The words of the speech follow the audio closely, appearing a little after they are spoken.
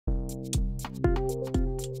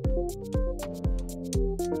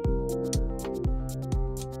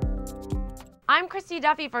I'm Christy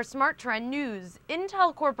Duffy for Smart Trend News.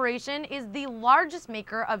 Intel Corporation is the largest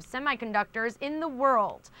maker of semiconductors in the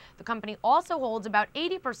world. The company also holds about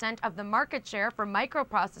 80% of the market share for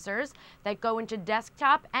microprocessors that go into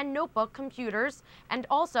desktop and notebook computers and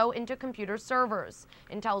also into computer servers.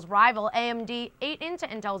 Intel's rival AMD ate into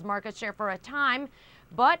Intel's market share for a time,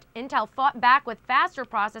 but Intel fought back with faster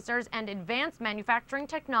processors and advanced manufacturing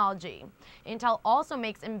technology. Intel also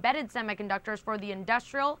makes embedded semiconductors for the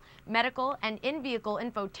industrial, medical, and in-vehicle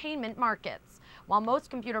infotainment markets. While most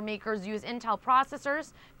computer makers use Intel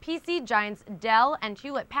processors, PC giants Dell and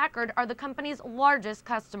Hewlett-Packard are the company's largest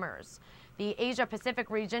customers. The Asia-Pacific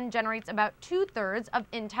region generates about 2/3 of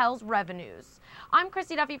Intel's revenues. I'm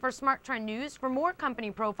Christy Duffy for Smart Trend News. For more company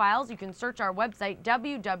profiles, you can search our website,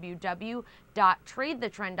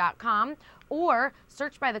 www.tradethetrend.com, or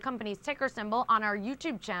search by the company's ticker symbol on our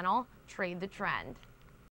YouTube channel, Trade the Trend.